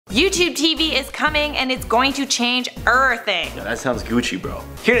YouTube TV is coming and it's going to change everything. Yeah, that sounds Gucci, bro.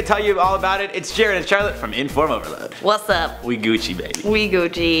 Here to tell you all about it, it's Jared and Charlotte from Inform Overload. What's up? We Gucci, baby. We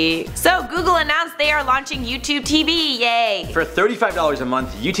Gucci. So Google announced they are launching YouTube TV, yay! For $35 a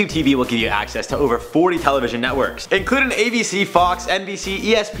month, YouTube TV will give you access to over 40 television networks, including ABC, Fox, NBC,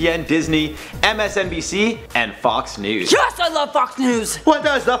 ESPN, Disney, MSNBC, and Fox News. Yes, I love Fox News! What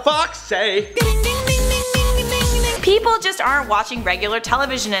does the Fox say? People just aren't watching regular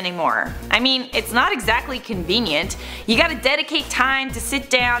television anymore. I mean, it's not exactly convenient. You gotta dedicate time to sit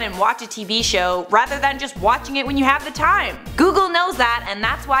down and watch a TV show rather than just watching it when you have the time. Google knows that, and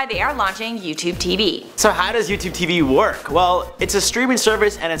that's why they are launching YouTube TV. So how does YouTube TV work? Well, it's a streaming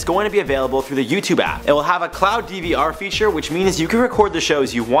service and it's going to be available through the YouTube app. It will have a cloud DVR feature, which means you can record the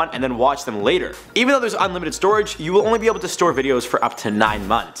shows you want and then watch them later. Even though there's unlimited storage, you will only be able to store videos for up to 9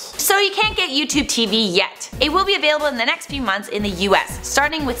 months. So you can't get YouTube TV yet. It will be available in the next few months in the US,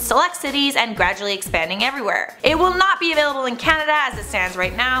 starting with select cities and gradually expanding everywhere. It will not be available in Canada as it stands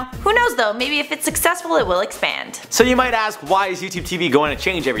right now. Who knows though, maybe if it's successful it will expand. So you might ask, why is YouTube TV going to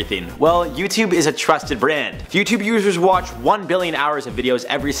change everything? Well, YouTube is a trusted brand. YouTube users watch 1 billion hours of videos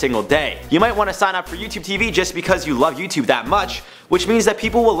every single day. You might want to sign up for YouTube TV just because you love YouTube that much, which means that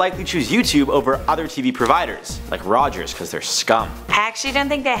people will likely choose YouTube over other TV providers, like Rogers, because they're scum. I actually don't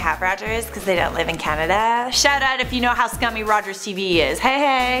think they have Rogers because they don't live in Canada. Shout out if you know how scummy Rogers TV is. Hey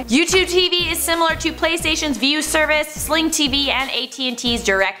hey! YouTube TV is similar to PlayStation's View service, Sling TV, and AT&T's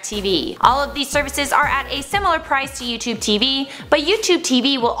Direct TV. All of these services are at a similar price to YouTube TV, but YouTube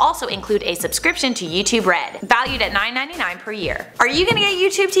TV will also include a subscription to YouTube Red, valued at $9.99 per year. Are you gonna get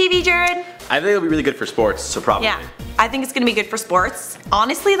YouTube TV, Jared? I think it'll be really good for sports, so probably. Yeah. I think it's gonna be good for sports.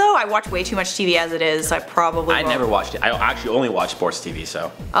 Honestly though, I watch way too much TV as it is, so I probably won't. I never watched it. I actually only watch sports TV,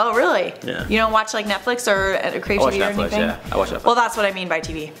 so. Oh really? Yeah. You don't watch like Netflix or Crave I watch TV or Netflix, anything? yeah. I watch Netflix. Well, that's what I mean by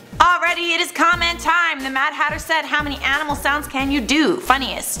TV. Alrighty, it is comment time. The Mad Hatter said, how many animal sounds can you do?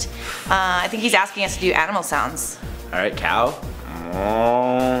 Funniest. I think he's asking us to do animal sounds. Alright, cow.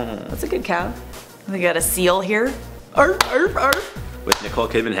 That's a good cow. We got a seal here. Arf, arf, arf. With Nicole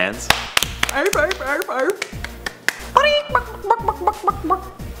Kidman hands. Arf, arf, arf, arf.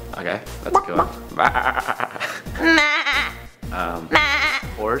 Okay, that's a good one.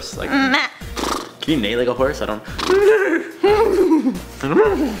 Horse? Like, can you neigh like a horse? I don't.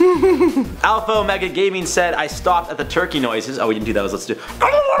 Alpha Omega Gaming said, I stopped at the turkey noises. Oh, we didn't do those. Let's do. There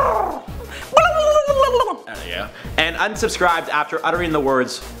you go. And unsubscribed after uttering the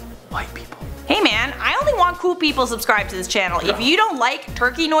words, white people. Hey man, I only want cool people subscribed to this channel. If you don't like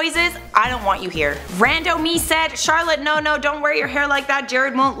turkey noises, I don't want you here. Rando Me said, Charlotte, no, don't wear your hair like that.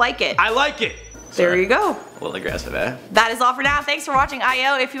 Jared won't like it. I like it. There you go. A little aggressive, eh? That is all for now. Thanks for watching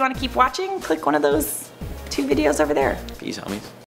IO. If you want to keep watching, click one of those 2 videos over there. Peace, homies.